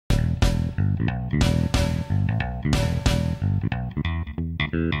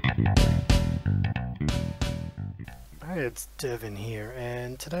Hey, it's Devin here,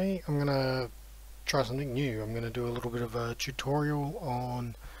 and today I'm gonna try something new. I'm gonna do a little bit of a tutorial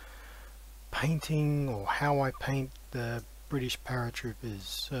on painting, or how I paint the British paratroopers.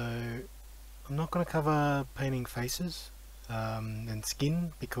 So I'm not gonna cover painting faces and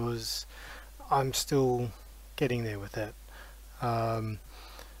skin because I'm still getting there with that. I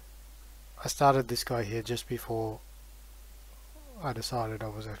started this guy here just before I decided I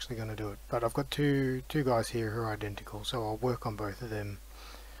was actually going to do it, but I've got two guys here who are identical, so I'll work on both of them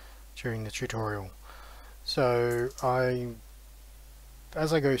during the tutorial. So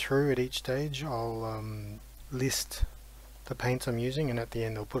as I go through at each stage, I'll list the paints I'm using, and at the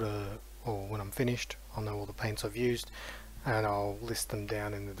end I'll put or when I'm finished, I'll know all the paints I've used, and I'll list them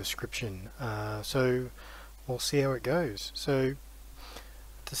down in the description. So we'll see how it goes. So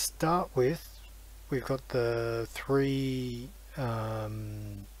to start with, we've got the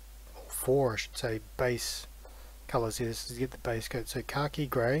four I should say base colors here. This is to get the base coat. So khaki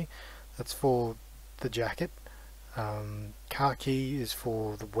grey, that's for the jacket. Khaki is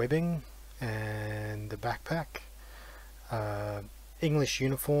for the webbing and the backpack. English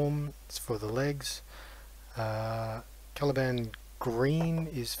uniform is for the legs. Caliban green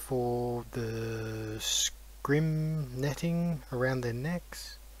is for the scrim netting around their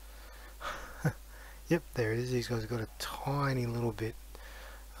necks. Yep, there it is. These guys have got a tiny little bit.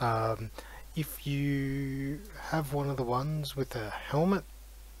 If you have one of the ones with a helmet,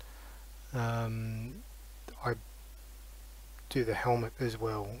 I do the helmet as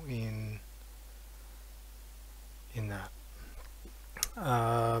well in that.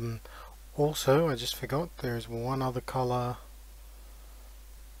 Also, I just forgot, there's one other colour,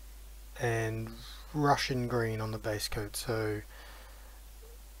 and Russian green on the base coat. So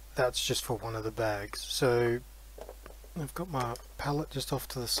that's just for one of the bags. So I've got my palette just off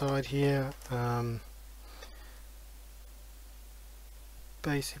to the side here.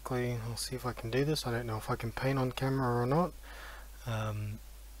 Basically, I'll see if I can do this. I don't know if I can paint on camera or not.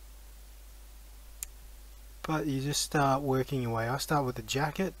 But you just start working your way. I start with the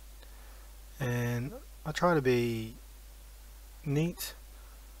jacket, and I try to be neat,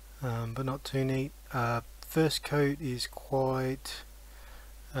 but not too neat. First coat is quite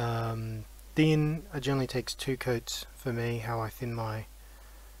thin. It generally takes 2 coats for me, how I thin my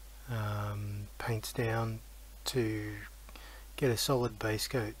paints down to get a solid base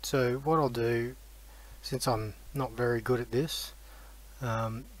coat. So what I'll do, since I'm not very good at this,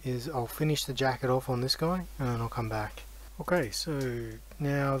 is I'll finish the jacket off on this guy and then I'll come back. Okay, so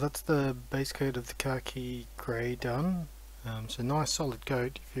now that's the base coat of the khaki grey done. So nice solid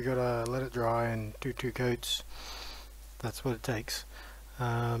coat. If you gotta let it dry and do 2 coats, that's what it takes.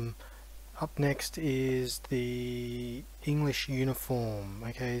 Up next is the English uniform.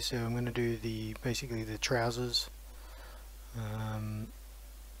 Okay, so I'm going to do basically the trousers, and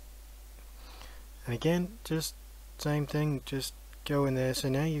again, just same thing, just go in there. So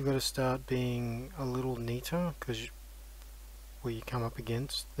now you've got to start being a little neater, because where you come up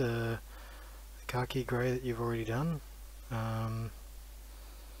against the khaki grey that you've already done.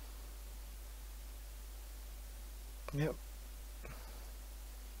 Yep.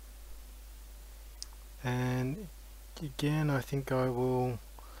 And again, I think I will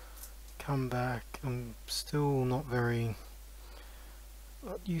come back. I'm still not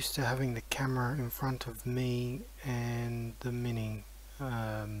used to having the camera in front of me, and the mini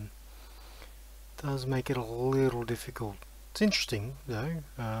does make it a little difficult. It's interesting though,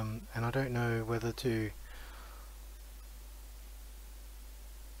 and I don't know whether to.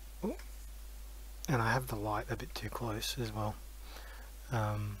 Oh, and I have the light a bit too close as well.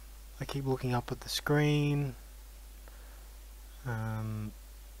 I keep looking up at the screen. Yeah.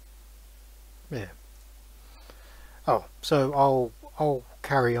 Oh, so I'll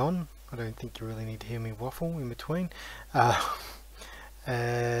carry on. I don't think you really need to hear me waffle in between.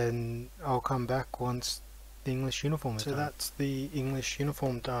 And I'll come back once the English uniform is done. So that's the English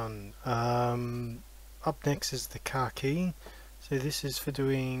uniform done. Up next is the khaki. So this is for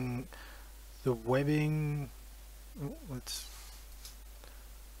doing the webbing.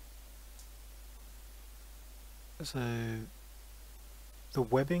 So the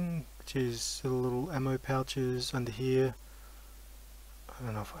webbing, which is the little ammo pouches under here. I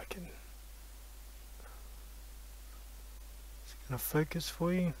don't know if I can. Is it going to focus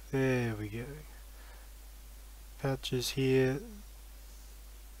for you? There we go. Pouches here.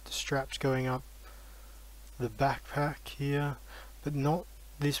 The straps going up. The backpack here, but not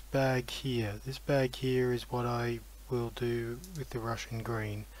this bag here. This bag here is what I will do with the Russian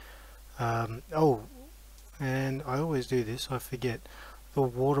green. Oh. And I always do this, I forget. the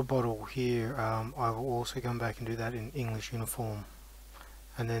water bottle here, I will also come back and do that in English uniform,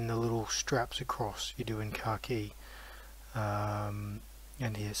 and then the little straps across you do in khaki, and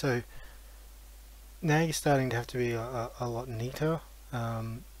here. So now you're starting to have to be a lot neater.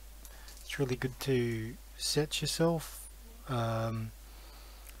 It's really good to set yourself. So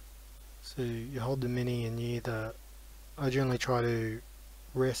you hold the mini and you either, I generally try to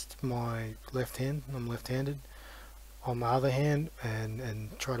rest my left hand, I'm left-handed, on my other hand,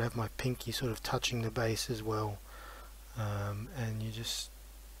 and try to have my pinky sort of touching the base as well, and you just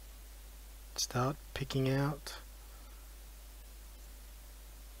start picking out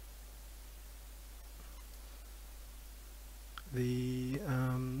the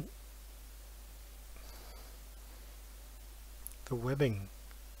webbing.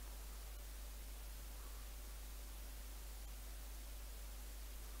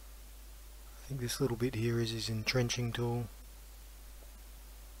 I think this little bit here is his entrenching tool.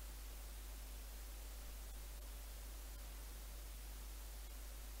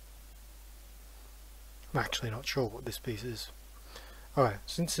 I'm actually not sure what this piece is. Alright,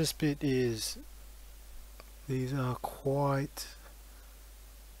 since this bit is, these are quite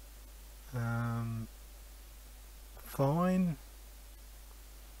fine,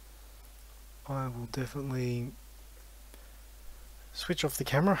 I will definitely switch off the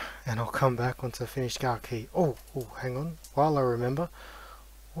camera and I'll come back once I finish khaki. Oh, hang on, while I remember,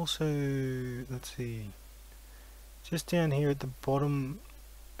 also, let's see, just down here at the bottom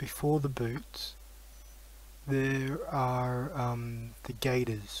before the boots there are the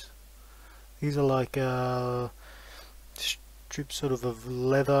gaiters. These are like strips sort of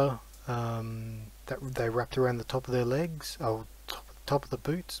leather that they wrapped around the top of their legs, or top of the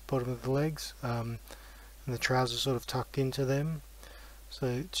boots, bottom of the legs, and the trousers sort of tucked into them. So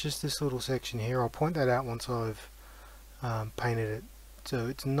it's just this little section here. I'll point that out once I've painted it. So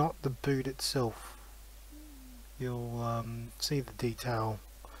it's not the boot itself. You'll see the detail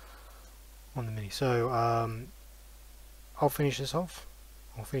on the mini. So I'll finish this off.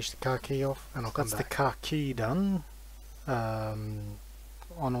 I'll finish the khaki off and I'll come back. That's the khaki done on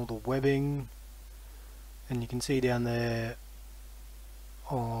all the webbing, and you can see down there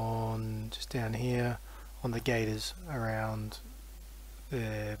on, just down here on the gaiters around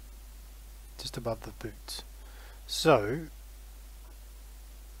there, just above the boots. So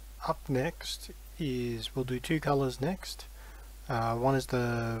up next is, we'll do two colors next. One is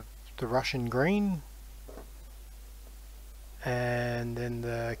the Russian green, and then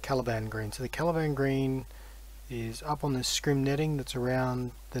the Caliban green. So the Caliban green is up on this scrim netting that's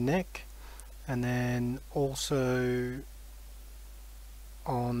around the neck, and then also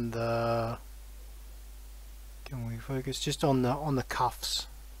on the, can we focus, just on the cuffs,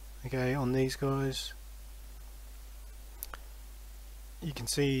 okay, on these guys. You can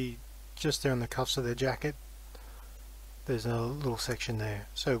see just there on the cuffs of their jacket there's a little section there,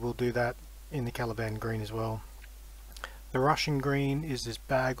 so we'll do that in the Caliban green as well. The Russian green is this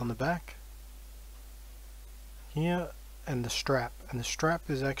bag on the back here, and the strap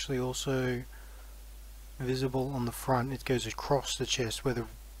is actually also visible on the front. It goes across the chest where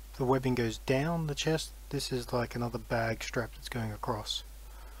the webbing goes down the chest. This is like another bag strap that's going across.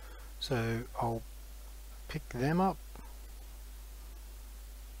 So I'll pick them up.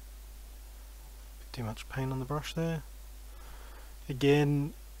 Too much paint on the brush there.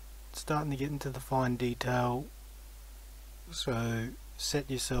 Again, starting to get into the fine detail, so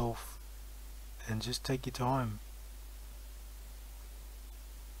set yourself and just take your time.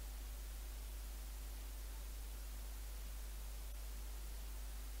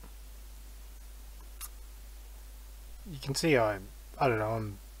 You can see I don't know,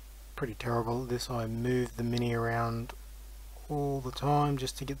 I'm pretty terrible at this. I move the mini around all the time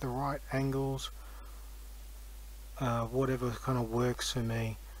just to get the right angles. Whatever kind of works for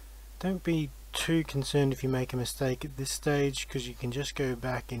me. Don't be too concerned if you make a mistake at this stage, because you can just go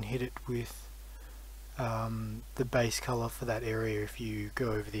back and hit it with the base color for that area if you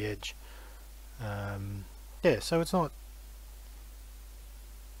go over the edge. Yeah, so it's not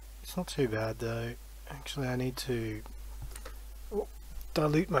too bad though. Actually, I need to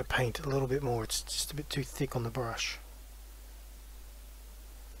dilute my paint a little bit more. It's just a bit too thick on the brush.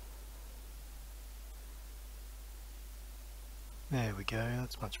 There we go,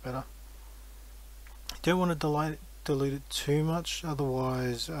 that's much better. You don't want to dilute it too much,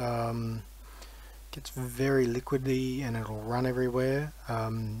 otherwise it gets very liquidy and it'll run everywhere.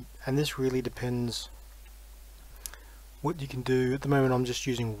 And this really depends what you can do. At the moment I'm just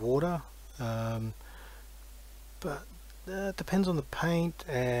using water, but it depends on the paint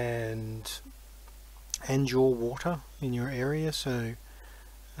and your water in your area. So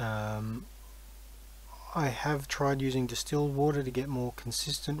I have tried using distilled water to get more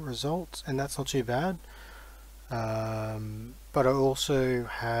consistent results, and that's not too bad. But I also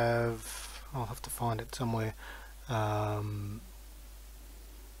have, I'll have to find it somewhere,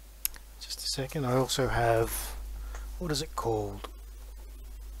 just a second. I also have, what is it called?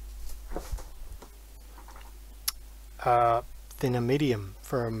 Thinner medium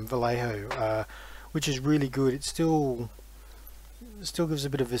from Vallejo, which is really good. It still gives a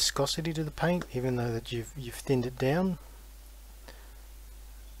bit of viscosity to the paint, even though that you've thinned it down.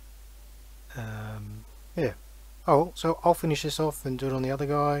 Yeah. Oh, so I'll finish this off and do it on the other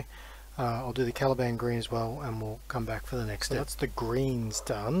guy. I'll do the Caliban green as well, and we'll come back for the next step. So that's the greens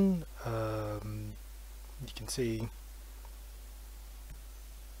done. You can see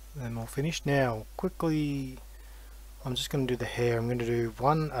them all finished. Now, quickly, I'm just going to do the hair. I'm going to do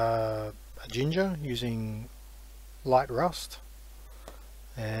one a ginger using light rust,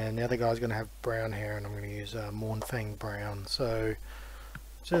 and the other guy's going to have brown hair, and I'm going to use Mournfang brown. So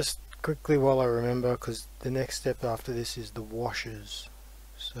just quickly while I remember, because the next step after this is the washes.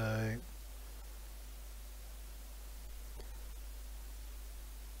 So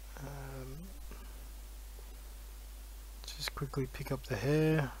just quickly pick up the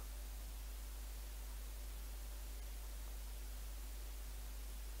hair.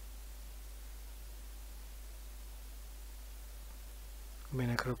 I mean,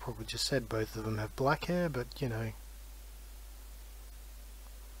 I could have probably just said both of them have black hair, but you know,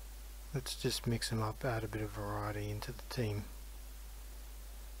 let's just mix them up, add a bit of variety into the team.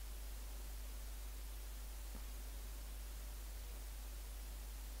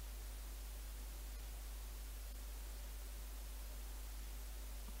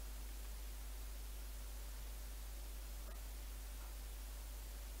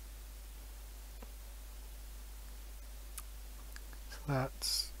 So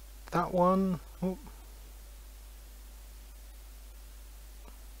that's that one. Oh.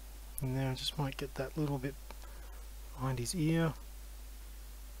 And now I just might get that little bit behind his ear.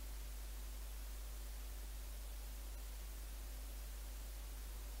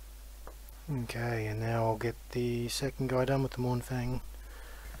 Okay, and now I'll get the second guy done with the Mournfang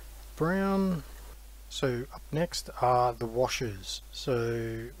brown. So up next are the washes.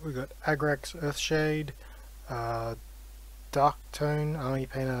 So we've got Agrax Earthshade, dark tone, army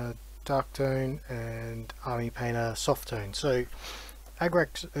painter dark tone, and army painter soft tone. So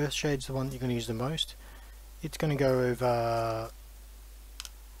Agrax Earthshade's the one that you're going to use the most. It's going to go over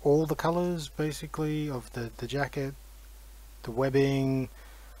all the colours basically of the jacket, the webbing,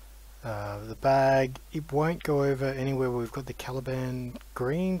 the bag. It won't go over anywhere where we've got the Caliban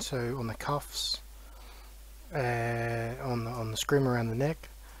green, so on the cuffs, on the scrim around the neck.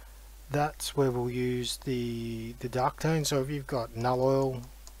 That's where we'll use the dark tone. So if you've got null oil,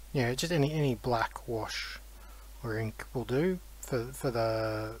 you know, just any black wash or ink will do for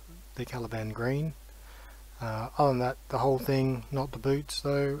the Caliban green. Other than that, the whole thing, not the boots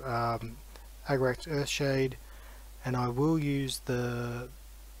though. Agrax Earthshade, and I will use the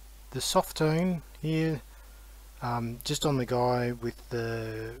soft tone here, just on the guy with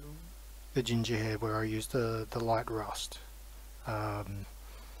the ginger hair, where I used the light rust. Yeah,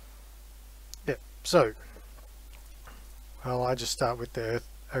 so well, I just start with the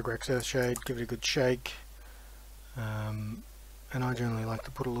Agrax Earthshade, give it a good shake, and I generally like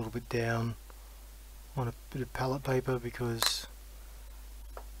to put a little bit down on a bit of palette paper because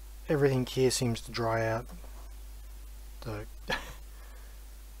everything here seems to dry out. So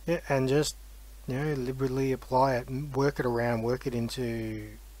yeah, and just, you know, liberally apply it and work it around, work it into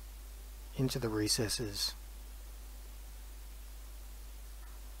the recesses.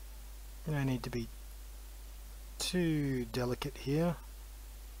 You don't need to be too delicate here.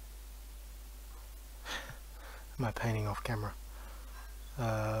 Am I painting off camera?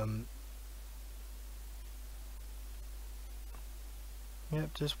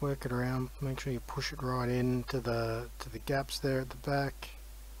 Yep, just work it around. Make sure you push it right into the gaps there at the back.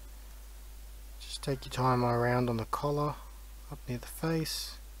 Just take your time around on the collar, up near the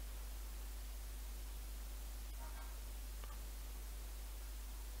face.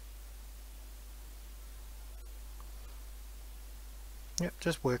 Yep,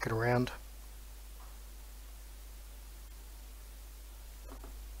 just work it around.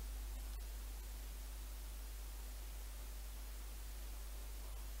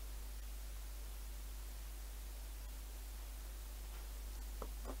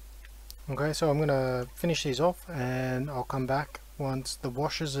 Okay, so I'm going to finish these off and I'll come back once the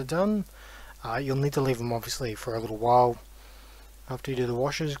washes are done. You'll need to leave them obviously for a little while after you do the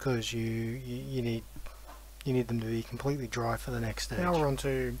washes, because you need you need them to be completely dry for the next stage. Now we're on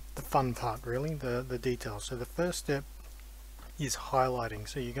to the fun part, really, the details. So the first step is highlighting.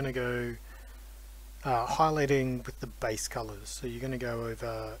 So you're going to go highlighting with the base colors. So you're going to go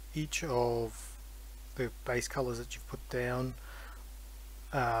over each of the base colors that you've put down,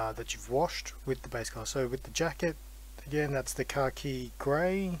 that you've washed with the base color. So with the jacket, again, that's the khaki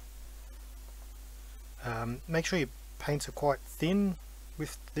grey. Make sure your paints are quite thin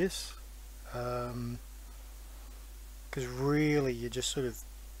with this, because really you're just sort of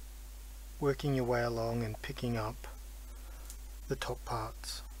working your way along and picking up the top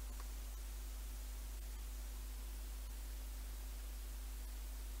parts.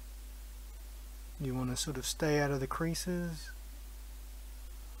 You want to sort of stay out of the creases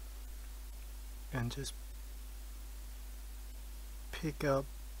and just pick up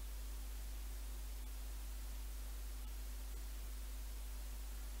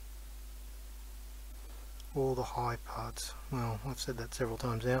all the high parts. Well, I've said that several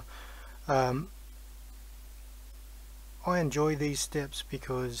times now. I enjoy these steps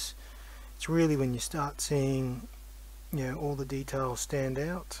because it's really when you start seeing, you know, all the details stand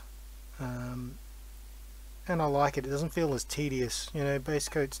out, and I like it. It doesn't feel as tedious. You know, base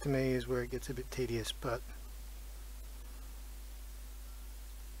coats to me is where it gets a bit tedious, but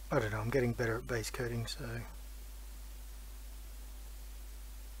I don't know, I'm getting better at base coating, so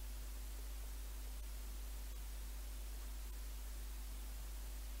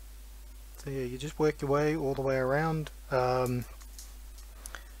yeah, you just work your way all the way around. So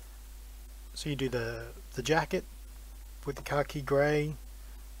you do the jacket with the khaki grey,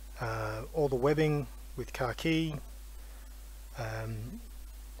 all the webbing with khaki,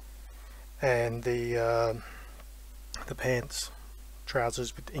 and the pants,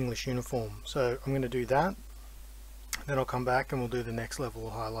 trousers with the English uniform. So I'm going to do that, then I'll come back and we'll do the next level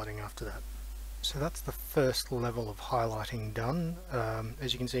of highlighting after that. So that's the first level of highlighting done.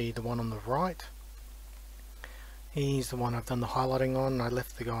 As you can see, the one on the right, he's the one I've done the highlighting on. I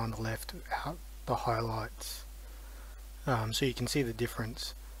left the guy on the left out the highlights, so you can see the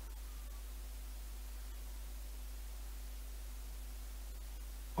difference.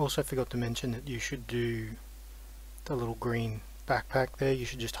 Also forgot to mention that you should do the little green backpack there. You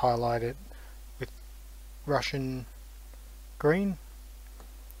should just highlight it with Russian green.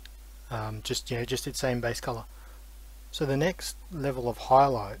 Just its same base color. So the next level of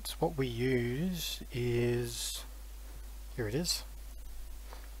highlights, what we use is, here it is,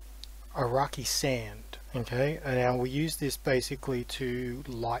 Iraqi sand. Okay, and now we use this basically to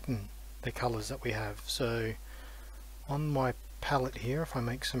lighten the colors that we have. So on my palette here, if I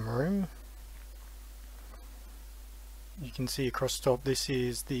make some room, you can see across the top, this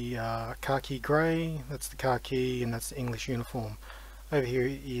is the khaki grey, that's the khaki, and that's the English uniform. Over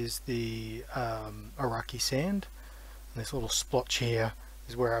here is the Iraqi sand, and this little splotch here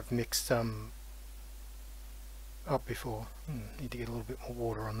is where I've mixed some up before. Need to get a little bit more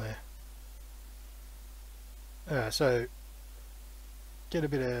water on there. So get a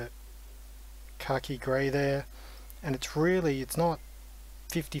bit of khaki grey there, and it's not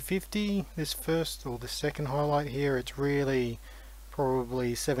 50-50 this first or the second highlight here. It's really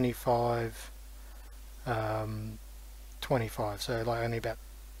probably 75 25, so like only about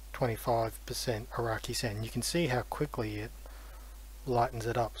 25% Iraqi sand. You can see how quickly it lightens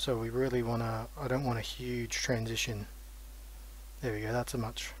it up, so we really want to, I don't want a huge transition. There we go, that's a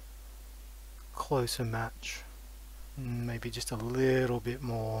much closer match. Maybe just a little bit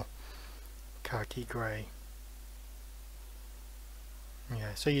more khaki grey.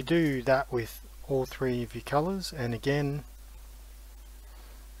 Yeah, so you do that with all three of your colours, and again,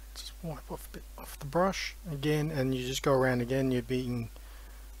 just wipe off a bit off the brush again, and you just go around again. You're being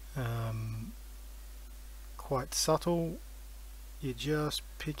quite subtle. You're just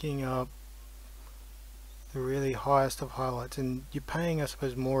picking up the really highest of highlights, and you're paying, I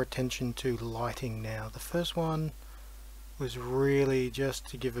suppose, more attention to lighting now. The first one was really just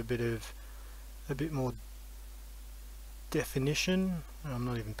to give a bit more definition. I'm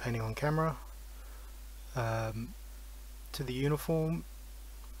not even painting on camera, to the uniform.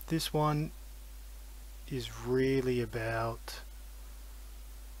 This one is really about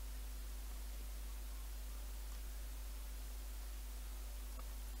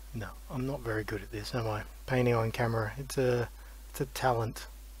no, I'm not very good at this, am I? Painting on camera. It's a talent,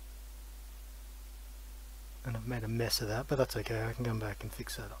 and I've made a mess of that, but that's okay. I can come back and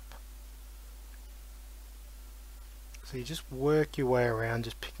fix that up. So you just work your way around,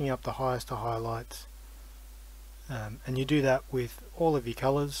 just picking up the highest of highlights, and you do that with all of your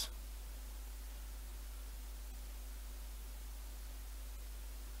colours.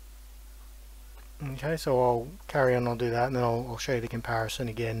 Okay, so I'll carry on, I'll do that, and then I'll show you the comparison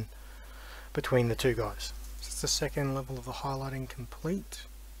again between the two guys. So it's the second level of the highlighting complete.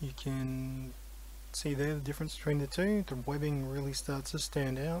 You can see there the difference between the two. The webbing really starts to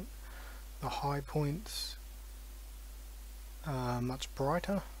stand out. The high points are much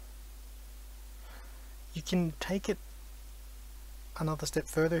brighter. You can take it another step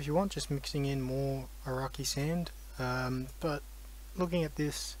further if you want, just mixing in more Iraqi sand, but looking at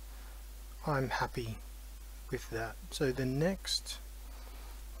this, I'm happy with that. So the next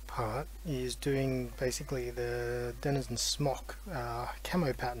part is doing basically the Denizen Smock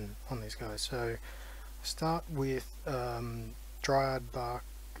camo pattern on these guys. So start with Dayad bark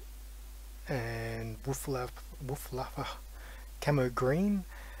and Luftwaffe camo green,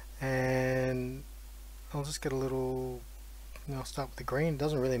 and I'll just get a little, I'll start with the green. It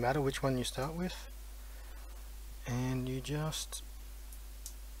doesn't really matter which one you start with, and you just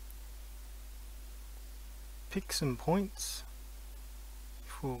pick some points.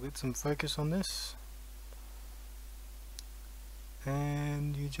 We'll get some focus on this,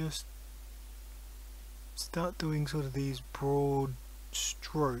 and you just start doing sort of these broad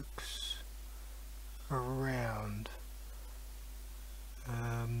strokes around.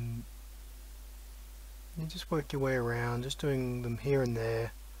 You just work your way around, just doing them here and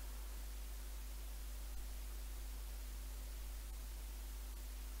there.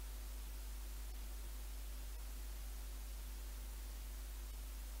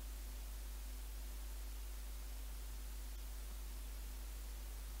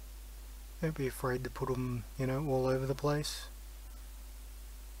 Don't be afraid to put them, you know, all over the place.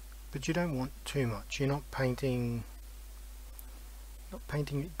 But you don't want too much. You're not painting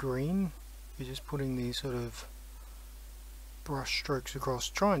it green. You're just putting these sort of brush strokes across.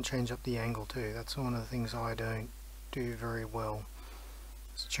 Try and change up the angle too. That's one of the things I don't do very well.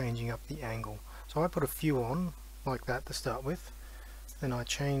 It's changing up the angle. So I put a few on like that to start with. Then I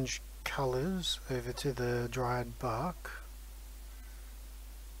change colours over to the Dayad bark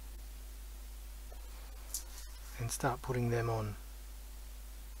and start putting them on.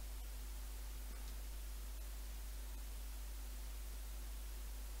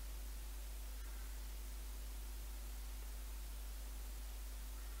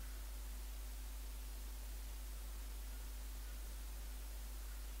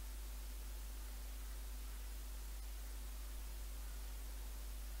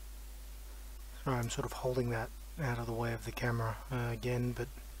 Sorry, I'm sort of holding that out of the way of the camera again, but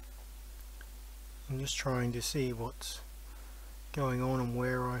I'm just trying to see what's going on and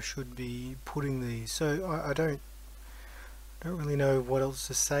where I should be putting these. So I don't really know what else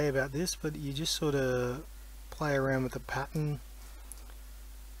to say about this, but you just sort of play around with the pattern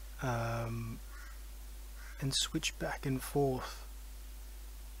and switch back and forth.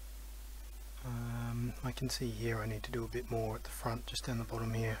 I can see here I need to do a bit more at the front, just down the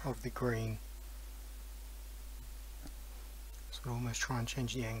bottom here of the green. So I'll almost try and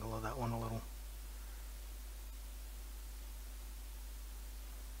change the angle of that one a little.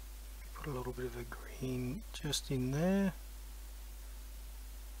 Put a little bit of a green just in there.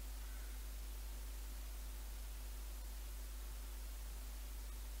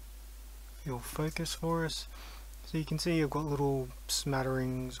 It'll focus for us. So you can see I've got little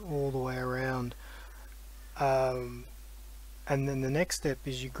smatterings all the way around. And then the next step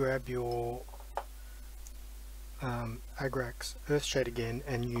is you grab your Agrax Earthshade again,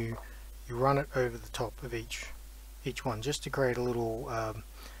 and you run it over the top of each one, just to create a little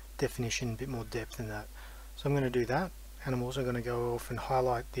definition, a bit more depth in that. So I'm going to do that, and I'm also going to go off and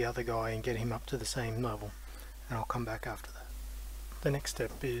highlight the other guy and get him up to the same level, and I'll come back after that. The next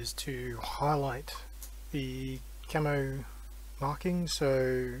step is to highlight the camo markings.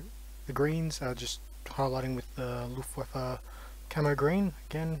 So the greens are just highlighting with the Luftwaffe camo green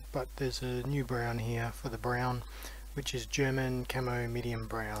again, but there's a new brown here for the brown, which is German camo medium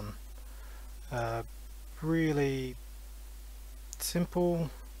brown. Really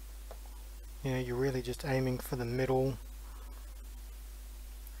simple. You know, you're really just aiming for the middle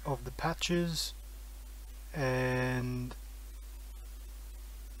of the patches and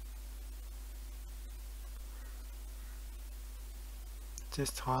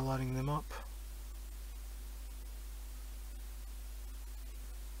just highlighting them up.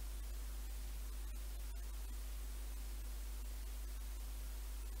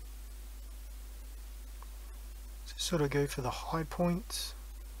 So sort of go for the high points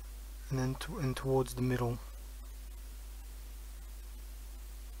and then towards the middle.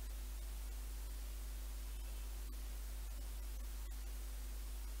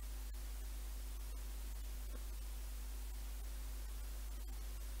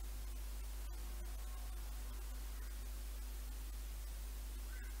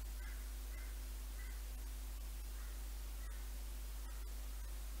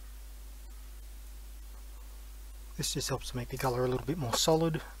 This just helps to make the colour a little bit more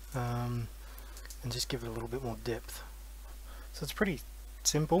solid and just give it a little bit more depth. So it's pretty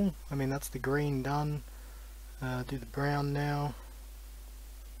simple. I mean, that's the green done. Do the brown now.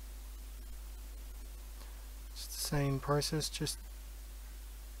 It's the same process, just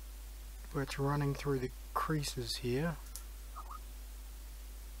where it's running through the creases here.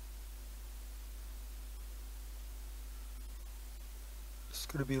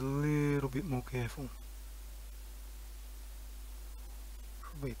 Just got to be a little bit more careful.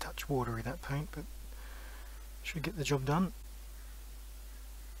 Probably a touch watery, that paint, but should get the job done.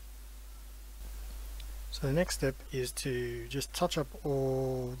 So the next step is to just touch up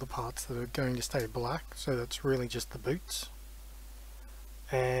all the parts that are going to stay black. So that's really just the boots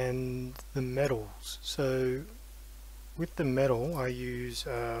and the metals. So with the metal I use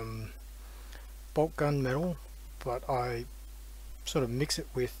Boltgun metal, but I sort of mix it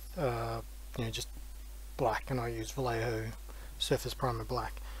with you know, just black, and I use Vallejo surface primer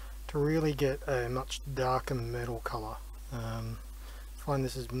black to really get a much darker metal colour. I find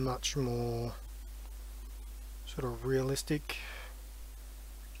this is much more sort of realistic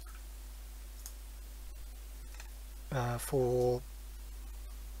for,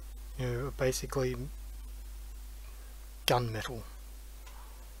 you know, basically gunmetal,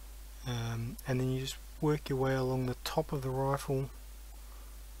 and then you just work your way along the top of the rifle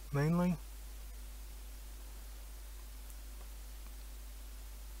mainly.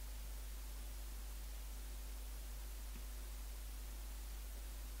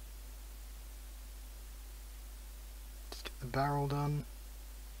 The barrel done.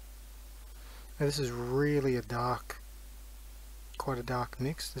 Now this is really a dark, quite a dark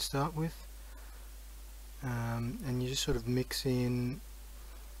mix to start with, and you just sort of mix in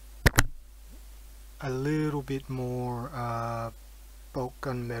a little bit more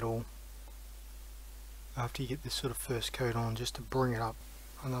Boltgun metal after you get this sort of first coat on, just to bring it up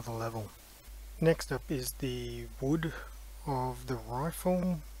another level. Next up is the wood of the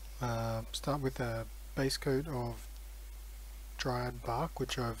rifle. Start with a base coat of Dayad bark,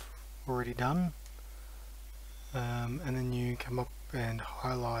 which I've already done, and then you come up and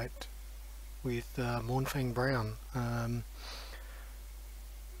highlight with Mournfang brown.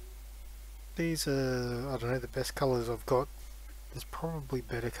 These are, I don't know, the best colours I've got. There's probably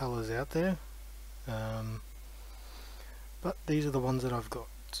better colours out there, but these are the ones that I've got.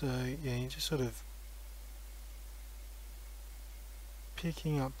 So yeah, you just sort of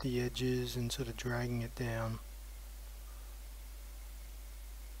picking up the edges and sort of dragging it down.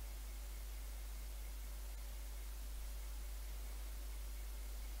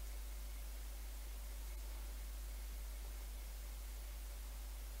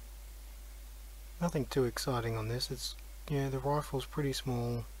 Nothing too exciting on this. It's, yeah, the rifle's pretty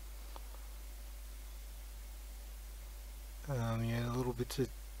small. Yeah, the little bits of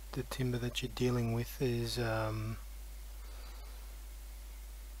the timber that you're dealing with is they're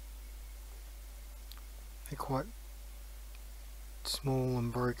quite small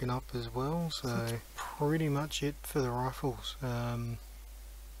and broken up as well. So that's pretty much it for the rifles. I'll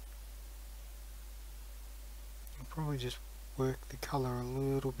probably just work the colour a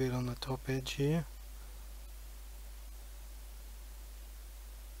little bit on the top edge here.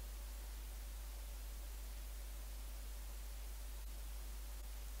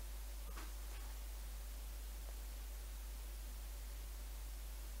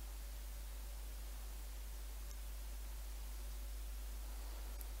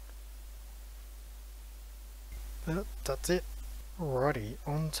 But that's it. Alrighty,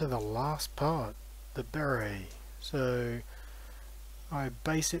 on to the last part, the beret. So I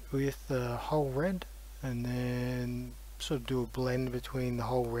base it with the Hull Red, and then sort of do a blend between the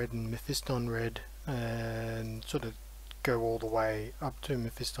Hull Red and Mephiston Red, and sort of go all the way up to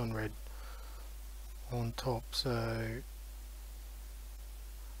Mephiston Red on top. So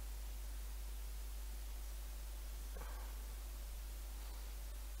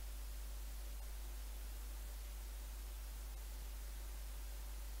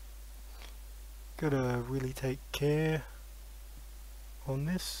gotta really take care on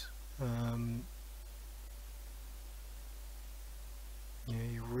this. Yeah,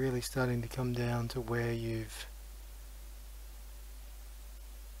 you're really starting to come down to where you've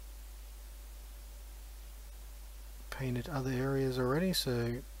painted other areas already,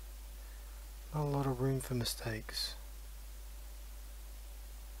 so not a lot of room for mistakes.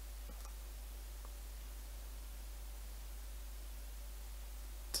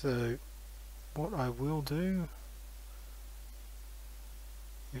 So what I will do,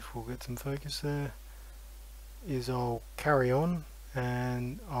 if we'll get some focus there, is I'll carry on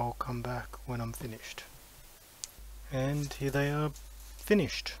and I'll come back when I'm finished. and here they are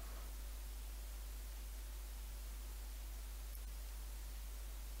finished.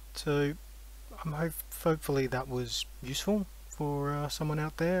 So hopefully that was useful for someone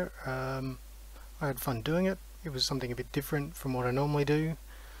out there. I had fun doing it. It was something a bit different from what I normally do.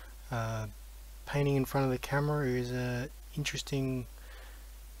 Painting in front of the camera is an interesting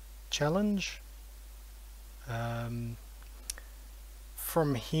challenge.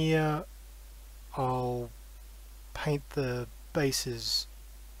 From here I'll paint the bases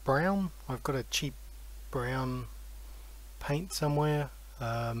brown. I've got a cheap brown paint somewhere.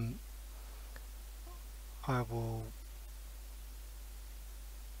 I will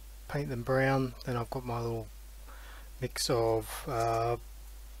paint them brown. Then I've got my little mix of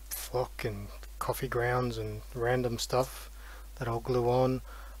flock and coffee grounds and random stuff that I'll glue on.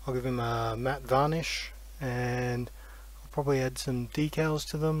 I'll give them a matte varnish, and I'll probably add some decals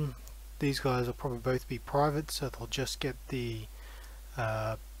to them. These guys will probably both be private, so they'll just get the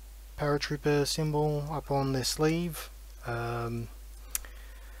paratrooper symbol up on their sleeve.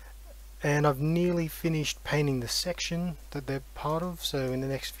 And I've nearly finished painting the section that they're part of, so in the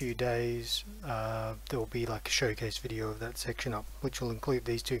next few days there will be like a showcase video of that section up, which will include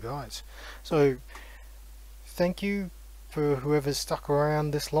these two guys. So thank you for whoever's stuck around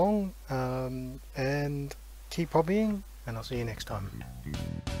this long, and keep hobbying, and I'll see you next time.